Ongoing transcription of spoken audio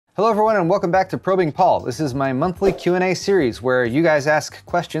Hello everyone and welcome back to Probing Paul. This is my monthly Q&A series where you guys ask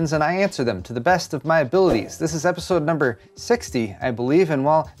questions and I answer them to the best of my abilities. This is episode number 60, I believe, and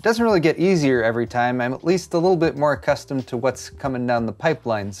while it doesn't really get easier every time, I'm at least a little bit more accustomed to what's coming down the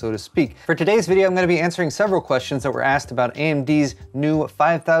pipeline, so to speak. For today's video, I'm going to be answering several questions that were asked about AMD's new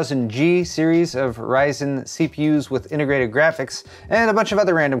 5000G series of Ryzen CPUs with integrated graphics, and a bunch of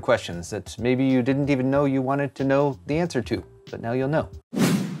other random questions that maybe you didn't even know you wanted to know the answer to, but now you'll know.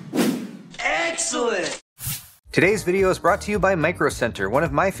 Excellent! Today's video is brought to you by Micro Center, one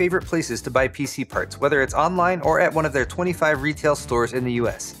of my favorite places to buy PC parts, whether it's online or at one of their 25 retail stores in the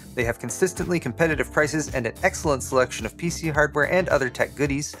US. They have consistently competitive prices and an excellent selection of PC hardware and other tech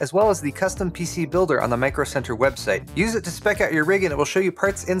goodies, as well as the custom PC builder on the Micro Center website. Use it to spec out your rig and it will show you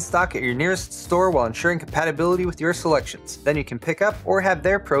parts in stock at your nearest store while ensuring compatibility with your selections. Then you can pick up or have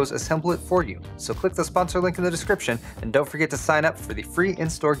their pros assemble it for you. So click the sponsor link in the description and don't forget to sign up for the free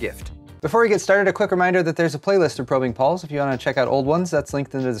in-store gift. Before we get started, a quick reminder that there's a playlist of Probing Pauls. If you want to check out old ones, that's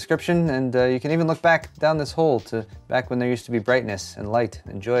linked in the description, and you can even look back down this hole to back when there used to be brightness and light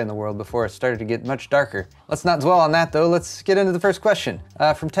and joy in the world before it started to get much darker. Let's not dwell on that though, let's get into the first question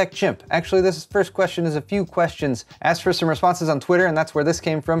from Tech Chimp. Actually, this first question is a few questions. Asked for some responses on Twitter, and that's where this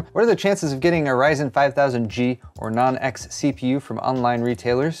came from. What are the chances of getting a Ryzen 5000G or non-X CPU from online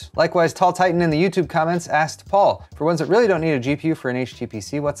retailers? Likewise, Tall Titan in the YouTube comments asked Paul, for ones that really don't need a GPU for an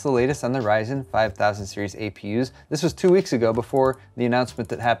HTPC, what's the latest on the Ryzen 5000 series APUs? This was 2 weeks ago before the announcement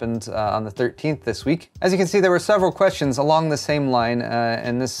that happened on the 13th this week. As you can see, there were several questions along the same line,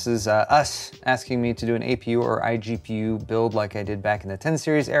 and this is us asking me to do an APU or iGPU build like I did back in the 10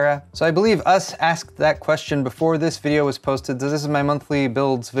 series era. So I believe us asked that question before this video was posted. So this is my monthly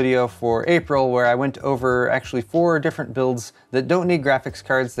builds video for April, where I went over actually 4 different builds that don't need graphics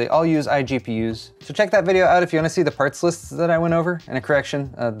cards. They all use iGPUs. So check that video out if you want to see the parts lists that I went over. And a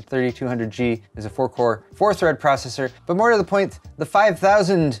correction, the 3200G is a 4-core, 4-thread processor. But more to the point, the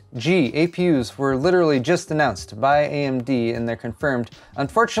 5000G APUs were literally just announced by AMD and they're confirmed.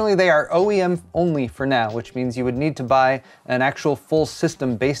 Unfortunately, they are OEM only for now, which means you would need to buy an actual full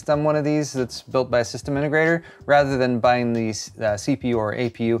system based on one of these that's built by a system integrator, rather than buying the CPU or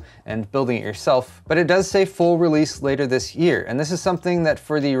APU and building it yourself. But it does say full release later this year. And this is something that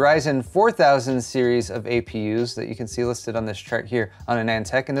for the Ryzen 4000 series of APUs that you can see listed on this chart here on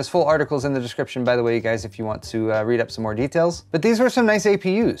AnandTech, and this full article is in the description, by the way, you guys, if you want to read up some more details. But these were some nice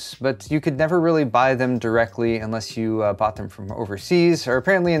APUs, but you could never really buy them directly unless you bought them from overseas, or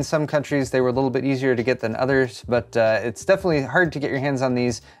apparently in some countries they were a little bit easier to get than others, but it's definitely hard to get your hands on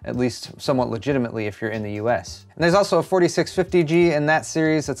these, at least somewhat legitimately if you're in the US. And there's also a 4650G in that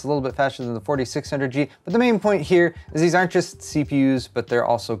series that's a little bit faster than the 4600G, but the main point here is these aren't just CPUs, but they're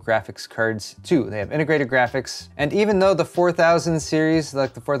also graphics cards too. They have integrated graphics, and even though the 4000 series,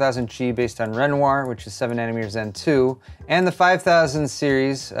 like the 4000G based on Renoir, which is 7nm Zen 2, and the 5000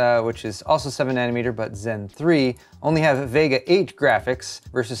 series, which is also 7nm but Zen 3, only have Vega 8 graphics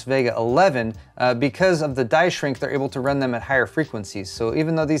versus Vega 11, because of the die shrink, they're able to run them at higher frequencies. So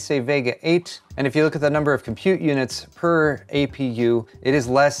even though these say Vega 8, and if you look at the number of compute units per APU, it is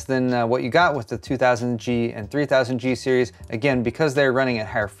less than what you got with the 2000G and 3000G series. Again, because they're running at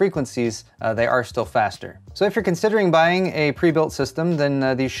higher frequencies, they are still faster. So if you're considering buying a pre-built system,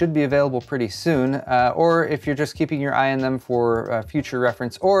 then these should be available pretty soon. Or if you're just keeping your eye on them for future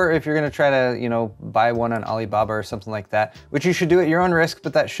reference, or if you're gonna try to, you know, buy one on Alibaba or something like that, which you should do at your own risk,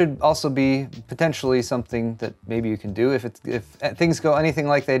 but that should also be potentially something that maybe you can do if things go anything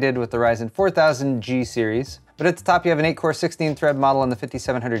like they did with the Ryzen 4000G series. But at the top, you have an 8-core, 16-thread model on the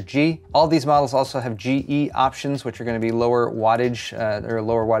 5700G. All these models also have GE options, which are going to be lower wattage or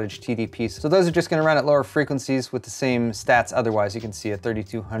lower wattage TDP. So those are just going to run at lower frequencies with the same stats. Otherwise, you can see a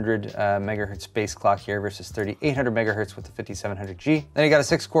 3200 megahertz base clock here versus 3800 megahertz with the 5700G. Then you got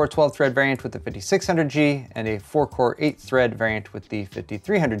a 6-core, 12-thread variant with the 5600G and a 4-core, 8-thread variant with the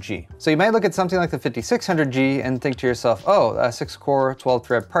 5300G. So you might look at something like the 5600G and think to yourself, oh, a 6-core,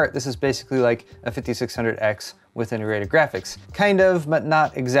 12-thread part. This is basically like a 5600X with integrated graphics. Kind of, but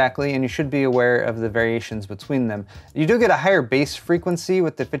not exactly, and you should be aware of the variations between them. You do get a higher base frequency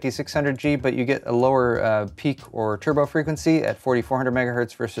with the 5600G, but you get a lower peak or turbo frequency at 4400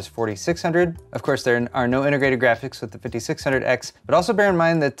 megahertz versus 4600. Of course, there are no integrated graphics with the 5600X, but also bear in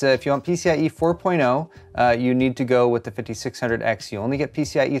mind that if you want PCIe 4.0, you need to go with the 5600X. You only get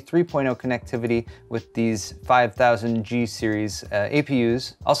PCIe 3.0 connectivity with these 5000G series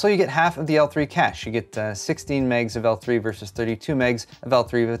APUs. Also, you get half of the L3 cache. You get 16 16 megs of L3 versus 32 megs of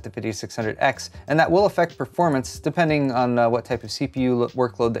L3 with the 5600X, and that will affect performance depending on what type of CPU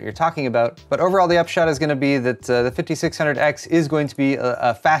workload that you're talking about. But overall, the upshot is going to be that the 5600X is going to be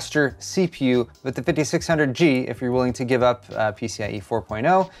a faster CPU, but the 5600G, if you're willing to give up PCIe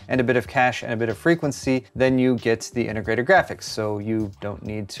 4.0 and a bit of cache and a bit of frequency, then you get the integrated graphics, so you don't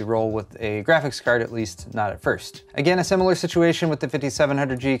need to roll with a graphics card, at least not at first. Again, a similar situation with the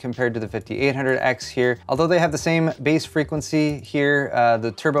 5700G compared to the 5800X here. Although they have the same base frequency here,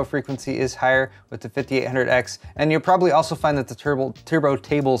 the turbo frequency is higher with the 5800X, and you'll probably also find that the turbo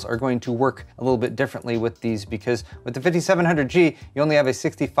tables are going to work a little bit differently with these, because with the 5700G, you only have a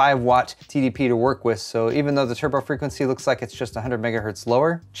 65-watt TDP to work with, so even though the turbo frequency looks like it's just 100 megahertz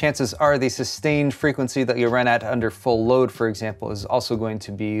lower, chances are the sustained frequency that you run at under full load, for example, is also going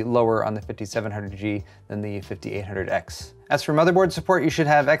to be lower on the 5700G than the 5800X. As for motherboard support, you should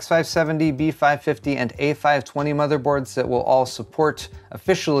have X570, B550, and A520 motherboards that will all support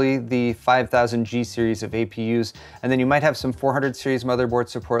officially the 5000G series of APUs. And then you might have some 400 series motherboard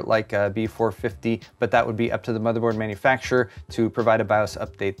support like B450, but that would be up to the motherboard manufacturer to provide a BIOS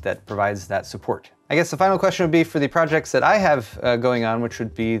update that provides that support. I guess the final question would be for the projects that I have going on, which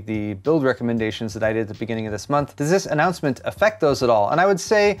would be the build recommendations that I did at the beginning of this month. Does this announcement affect those at all? And I would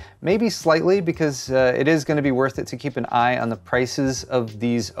say maybe slightly, because it is going to be worth it to keep an eye on the prices of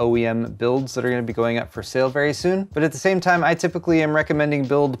these OEM builds that are going to be going up for sale very soon. But at the same time, I typically am recommending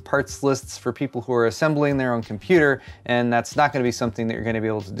build parts lists for people who are assembling their own computer, and that's not going to be something that you're going to be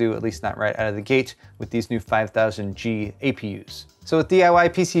able to do, at least not right out of the gate, with these new 5000G APUs. So with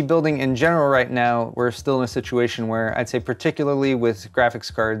DIY PC building in general right now, we're still in a situation where I'd say particularly with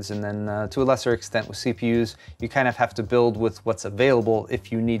graphics cards and then to a lesser extent with CPUs, you kind of have to build with what's available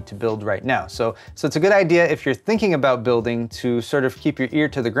if you need to build right now. So it's a good idea if you're thinking about building to sort of keep your ear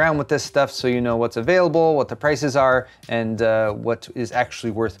to the ground with this stuff so you know what's available, what the prices are, and what is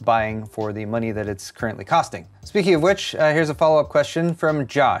actually worth buying for the money that it's currently costing. Speaking of which, here's a follow-up question from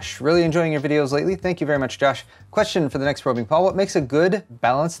Josh. Really enjoying your videos lately. Thank you very much, Josh. Question for the next probing Paul: what makes a good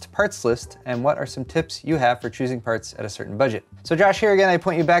balanced parts list, and what are some tips you have for choosing parts at a certain budget? So Josh, here again I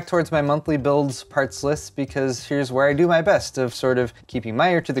point you back towards my monthly builds parts list, because here's where I do my best of sort of keeping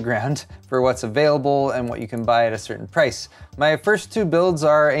my ear to the ground for what's available and what you can buy at a certain price. My first two builds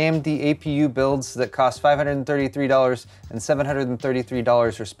are AMD APU builds that cost $533 and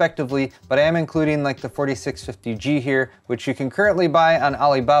 $733 respectively, but I am including like the 4650G here, which you can currently buy on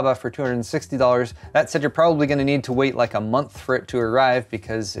Alibaba for $260. That said, you're probably going to need to wait like a month for it to arrive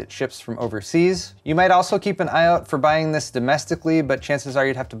because it ships from overseas. You might also keep an eye out for buying this domestically, but chances are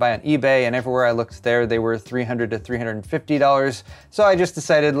you'd have to buy on eBay, and everywhere I looked there, they were $300 to $350. So I just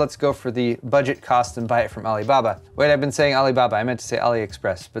decided let's go for the budget cost and buy it from Alibaba. Wait, I've been saying Alibaba, I meant to say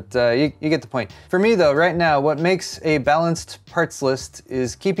AliExpress, but you get the point. For me though, right now, what makes a balanced parts list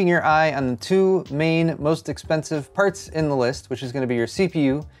is keeping your eye on the two main, most expensive parts in the list, which is going to be your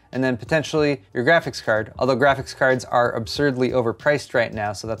CPU and then potentially your graphics card, although graphics cards are absurdly overpriced right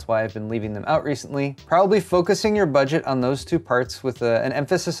now, so that's why I've been leaving them out recently. Probably focusing your budget on those two parts with an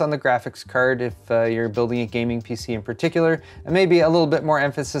emphasis on the graphics card if you're building a gaming PC in particular, and maybe a little bit more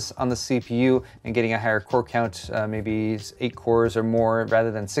emphasis on the CPU and getting a higher core count, maybe 8 cores or more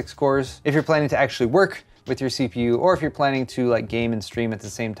rather than 6 cores, if you're planning to actually work with your CPU, or if you're planning to like game and stream at the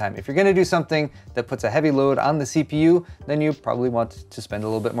same time. If you're gonna do something that puts a heavy load on the CPU, then you probably want to spend a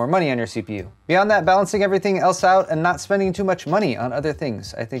little bit more money on your CPU. Beyond that, balancing everything else out and not spending too much money on other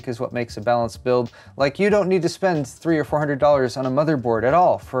things, I think is what makes a balanced build. Like, you don't need to spend $300 or $400 on a motherboard at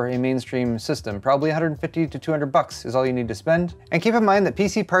all for a mainstream system. Probably $150 to $200 is all you need to spend. And keep in mind that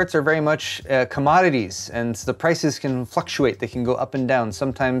PC parts are very much commodities, and the prices can fluctuate. They can go up and down.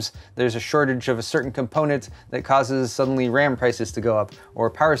 Sometimes there's a shortage of a certain component that causes suddenly RAM prices to go up, or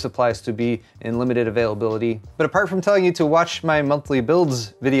power supplies to be in limited availability. But apart from telling you to watch my monthly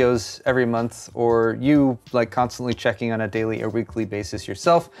builds videos every month, or you like constantly checking on a daily or weekly basis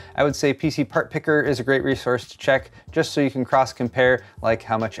yourself, I would say PC Part Picker is a great resource to check, just so you can cross compare like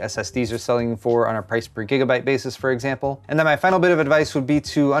how much SSDs are selling for on a price per gigabyte basis, for example. And then my final bit of advice would be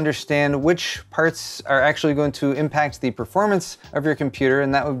to understand which parts are actually going to impact the performance of your computer,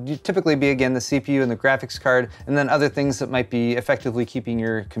 and that would typically be, again, the CPU and the graphics card, and then other things that might be effectively keeping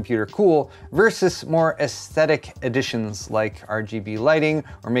your computer cool, versus more aesthetic additions like RGB lighting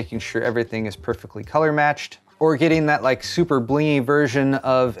or making sure everything is perfectly color matched. or getting that like super blingy version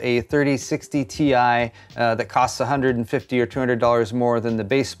of a 3060 Ti that costs $150 or $200 more than the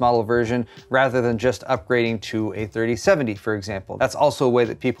base model version, rather than just upgrading to a 3070, for example. That's also a way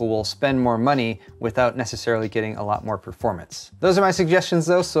that people will spend more money without necessarily getting a lot more performance. Those are my suggestions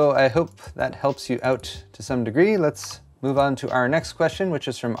though, so I hope that helps you out to some degree. Let's move on to our next question, which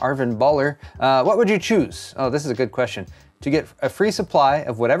is from Arvin Baller. What would you choose? Oh, this is a good question. To get a free supply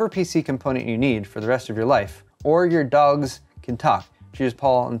of whatever PC component you need for the rest of your life, or your dogs can talk. Cheers,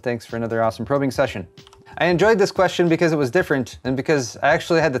 Paul, and thanks for another awesome probing session. I enjoyed this question because it was different and because I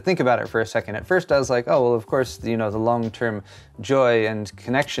actually had to think about it for a second. At first I was like, oh, well, of course, you know, the long-term joy and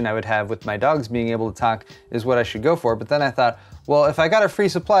connection I would have with my dogs being able to talk is what I should go for. But then I thought, well, if I got a free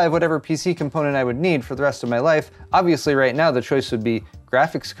supply of whatever PC component I would need for the rest of my life, obviously right now the choice would be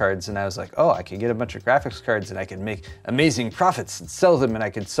graphics cards. And I was like, oh, I could get a bunch of graphics cards and I could make amazing profits and sell them, and I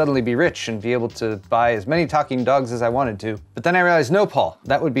could suddenly be rich and be able to buy as many talking dogs as I wanted to. But then I realized, no, Paul,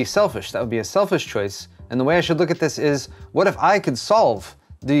 that would be selfish. That would be a selfish choice. And the way I should look at this is, what if I could solve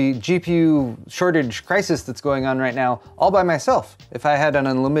the GPU shortage crisis that's going on right now all by myself? If I had an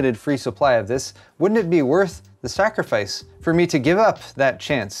unlimited free supply of this, wouldn't it be worth the sacrifice for me to give up that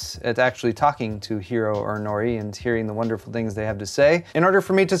chance at actually talking to Hero or Nori and hearing the wonderful things they have to say in order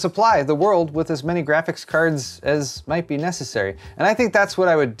for me to supply the world with as many graphics cards as might be necessary? And I think that's what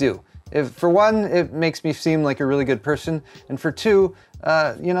I would do. If, for one, it makes me seem like a really good person, and for two,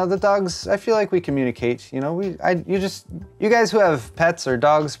 you know, the dogs, I feel like we communicate. You know, you guys who have pets or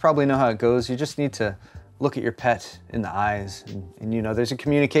dogs probably know how it goes. You just need to look at your pet in the eyes, and you know, there's a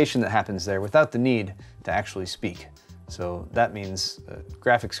communication that happens there without the need to actually speak. So that means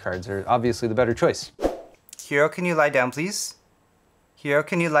graphics cards are obviously the better choice. Hero, can you lie down, please? Hero,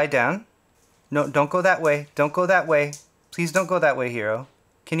 can you lie down? No, don't go that way. Don't go that way. Please don't go that way, Hero.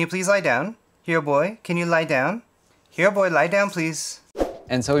 Can you please lie down? Hero boy, can you lie down? Hero boy, lie down, please.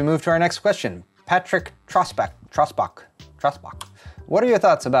 And so we move to our next question. Patrick Trosbach. What are your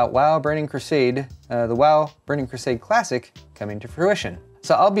thoughts about WoW Burning Crusade, the WoW Burning Crusade Classic coming to fruition?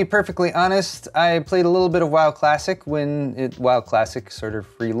 So I'll be perfectly honest, I played a little bit of WoW Classic when WoW Classic sort of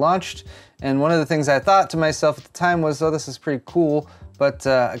relaunched, and one of the things I thought to myself at the time was, oh, this is pretty cool, but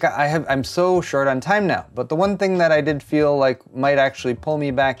I'm so short on time now. But the one thing that I did feel like might actually pull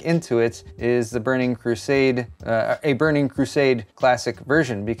me back into it is the Burning Crusade, a Burning Crusade Classic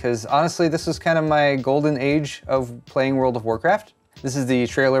version, because honestly, this was kind of my golden age of playing World of Warcraft. This is the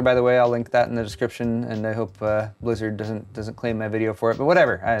trailer, by the way. I'll link that in the description, and I hope Blizzard doesn't claim my video for it, but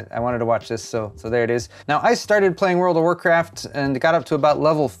whatever. I wanted to watch this, so there it is. Now, I started playing World of Warcraft and got up to about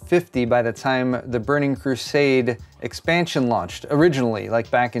level 50 by the time the Burning Crusade expansion launched, originally,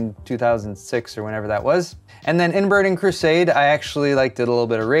 like back in 2006 or whenever that was. And then in Burning Crusade, I actually did a little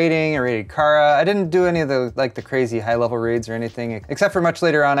bit of raiding. I raided Kara. I didn't do any of the crazy high-level raids or anything, except for much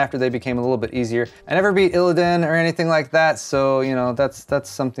later on after they became a little bit easier. I never beat Illidan or anything like that, so you know, that's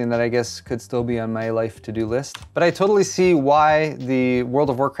something that I guess could still be on my life to-do list. But I totally see why the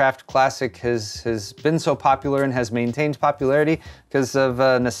World of Warcraft Classic has been so popular and has maintained popularity, because of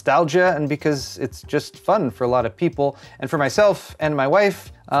nostalgia and because it's just fun for a lot of people. And for myself and my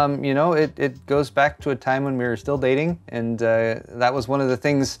wife, you know, it goes back to a time when we were still dating, and that was one of the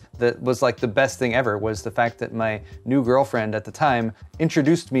things that was like the best thing ever, was the fact that my new girlfriend at the time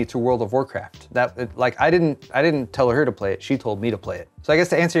introduced me to World of Warcraft. I didn't tell her to play it, she told me to play it. So I guess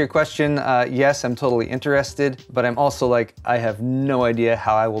to answer your question, yes, I'm totally interested, but I'm also like, I have no idea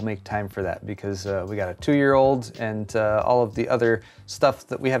how I will make time for that, because we got a 2-year-old and all of the other stuff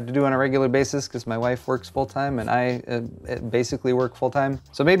that we have to do on a regular basis, because my wife works full-time and I basically work full-time.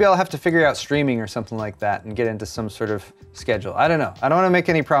 So maybe I'll have to figure out streaming or something like that and get into some sort of schedule. I don't know. I don't want to make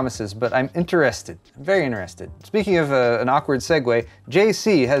any promises, but I'm interested. I'm very interested. Speaking of an awkward segue,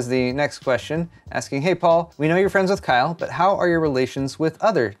 JC has the next question, asking, hey Paul, we know you're friends with Kyle, but how are your relations with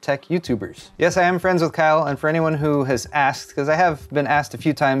other tech YouTubers? Yes, I am friends with Kyle, and for anyone who has asked, because I have been asked a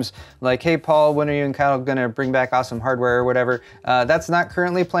few times, like, hey Paul, when are you and Kyle gonna bring back awesome hardware or whatever? That's not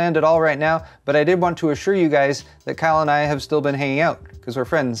currently planned at all right now, but I did want to assure you guys that Kyle and I have still been hanging out, because we're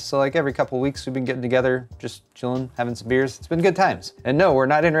friends. So like every couple of weeks we've been getting together, just chilling, having some beers. It's been good times. And no, we're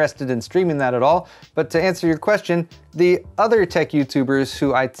not interested in streaming that at all. But to answer your question, the other tech YouTubers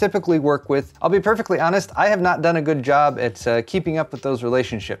who I typically work with, I'll be perfectly honest, I have not done a good job at keeping up with those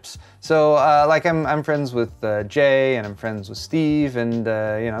relationships. So like I'm friends with Jay, and I'm friends with Steve, and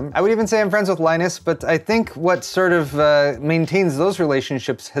you know, I would even say I'm friends with Linus, but I think what sort of maintains those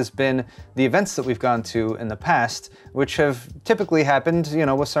relationships has been the events that we've gone to in the past, which have typically happened happened, you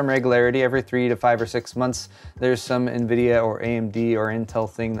know, with some regularity. Every 3 to 5 or 6 months, there's some NVIDIA or AMD or Intel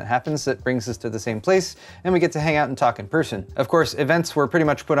thing that happens that brings us to the same place, and we get to hang out and talk in person. Of course, events were pretty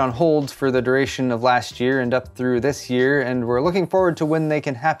much put on hold for the duration of last year and up through this year, and we're looking forward to when they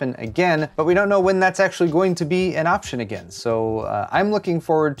can happen again, but we don't know when that's actually going to be an option again. So I'm looking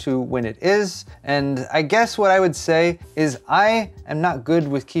forward to when it is, and I guess what I would say is I am not good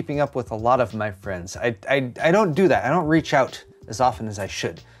with keeping up with a lot of my friends. I don't do that. I don't reach out as often as I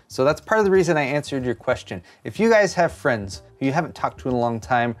should. So that's part of the reason I answered your question. If you guys have friends who you haven't talked to in a long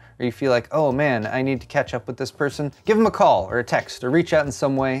time, or you feel like, oh man, I need to catch up with this person, give them a call or a text or reach out in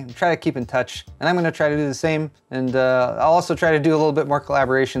some way, try to keep in touch. And I'm gonna try to do the same. And I'll also try to do a little bit more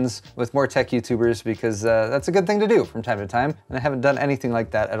collaborations with more tech YouTubers because that's a good thing to do from time to time. And I haven't done anything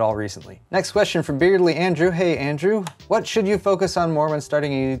like that at all recently. Next question from Beardly Andrew. Hey Andrew, what should you focus on more when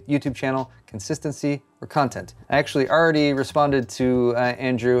starting a YouTube channel? Consistency or content? I actually already responded to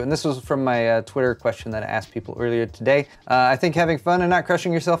Andrew, and this was from my Twitter question that I asked people earlier today. I think having fun and not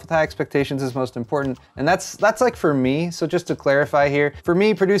crushing yourself with high expectations is most important, and that's like for me. So just to clarify here, for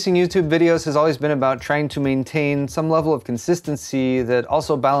me, producing YouTube videos has always been about trying to maintain some level of consistency that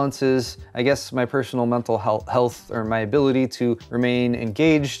also balances, I guess, my personal mental health or my ability to remain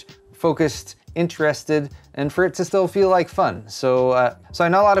engaged, focused, interested, and for it to still feel like fun. So I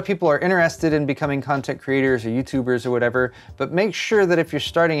know a lot of people are interested in becoming content creators or YouTubers or whatever, but make sure that if you're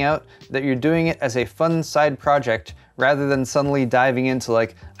starting out, that you're doing it as a fun side project rather than suddenly diving into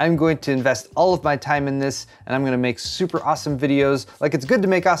like, I'm going to invest all of my time in this and I'm gonna make super awesome videos. Like, it's good to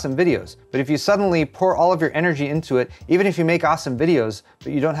make awesome videos, but if you suddenly pour all of your energy into it, even if you make awesome videos,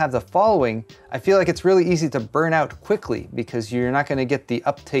 but you don't have the following, I feel like it's really easy to burn out quickly because you're not gonna get the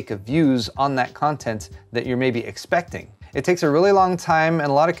uptake of views on that content that you're maybe expecting. It takes a really long time and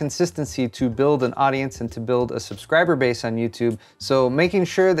a lot of consistency to build an audience and to build a subscriber base on YouTube. So making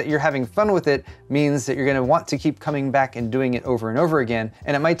sure that you're having fun with it means that you're gonna want to keep coming back and doing it over and over again.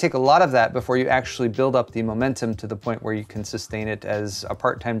 And it might take a lot of that before you actually build up the momentum to the point where you can sustain it as a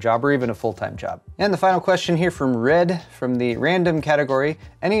part-time job or even a full-time job. And the final question here from Red, from the random category: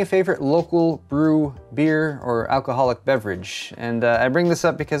 any favorite local brew, beer, or alcoholic beverage? And I bring this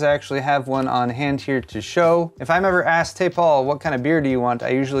up because I actually have one on hand here to show. If I'm ever asked, hey Paul, what kind of beer do you want? I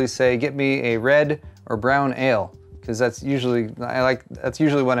usually say, get me a red or brown ale, because that's usually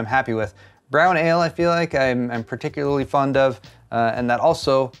what I'm happy with. Brown ale, I feel like I'm particularly fond of, and that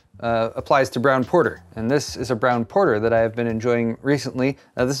also applies to brown porter. And this is a brown porter that I have been enjoying recently.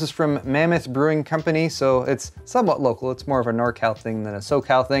 This is from Mammoth Brewing Company, so it's somewhat local. It's more of a NorCal thing than a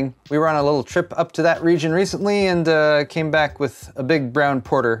SoCal thing. We were on a little trip up to that region recently and came back with a big brown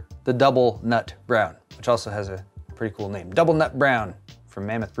porter, the Double Nut Brown, which also has a pretty cool name. Double Nut Brown from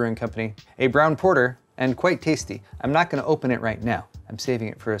Mammoth Brewing Company. A brown porter and quite tasty. I'm not gonna open it right now. I'm saving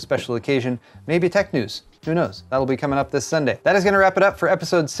it for a special occasion, maybe tech news. Who knows? That'll be coming up this Sunday. That is gonna wrap it up for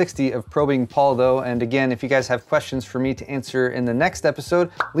episode 60 of Probing Paul though. And again, if you guys have questions for me to answer in the next episode,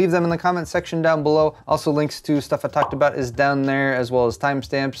 leave them in the comment section down below. Also, links to stuff I talked about is down there, as well as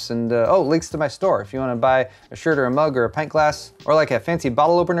timestamps and links to my store. If you wanna buy a shirt or a mug or a pint glass, or like a fancy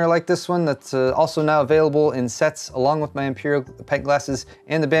bottle opener like this one that's also now available in sets along with my Imperial pint glasses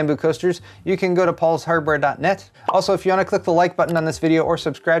and the bamboo coasters, you can go to paulshardware.net. Also, if you wanna click the like button on this video or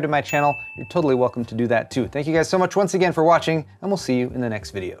subscribe to my channel, you're totally welcome to do that too. Thank you guys so much once again for watching, and we'll see you in the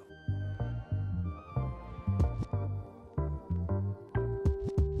next video.